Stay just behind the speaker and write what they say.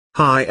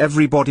Hi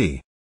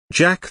everybody.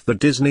 Jack the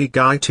Disney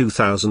Guy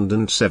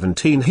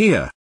 2017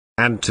 here.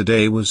 And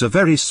today was a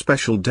very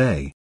special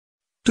day.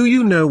 Do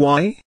you know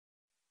why?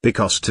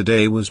 Because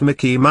today was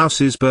Mickey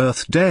Mouse's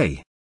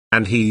birthday.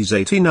 And he's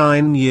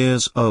 89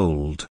 years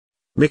old.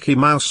 Mickey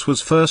Mouse was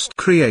first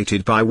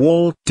created by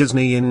Walt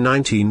Disney in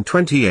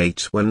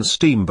 1928 when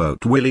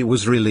Steamboat Willie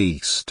was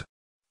released.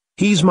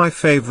 He's my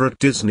favorite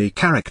Disney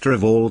character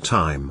of all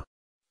time.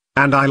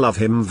 And I love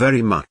him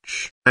very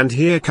much. And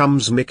here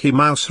comes Mickey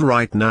Mouse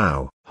right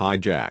now. Hi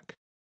Jack.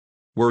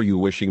 Were you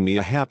wishing me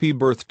a happy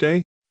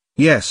birthday?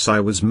 Yes,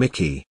 I was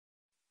Mickey.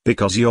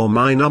 Because you're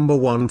my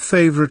 #1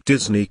 favorite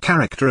Disney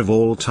character of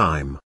all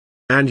time.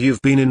 And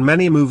you've been in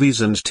many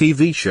movies and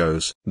TV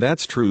shows.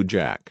 That's true,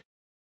 Jack.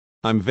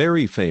 I'm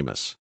very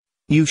famous.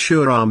 You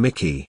sure are,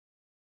 Mickey.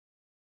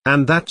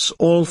 And that's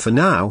all for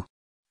now.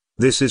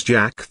 This is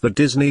Jack the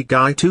Disney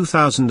Guy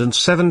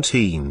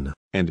 2017.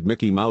 And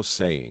Mickey Mouse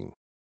saying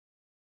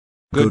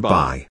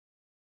Goodbye.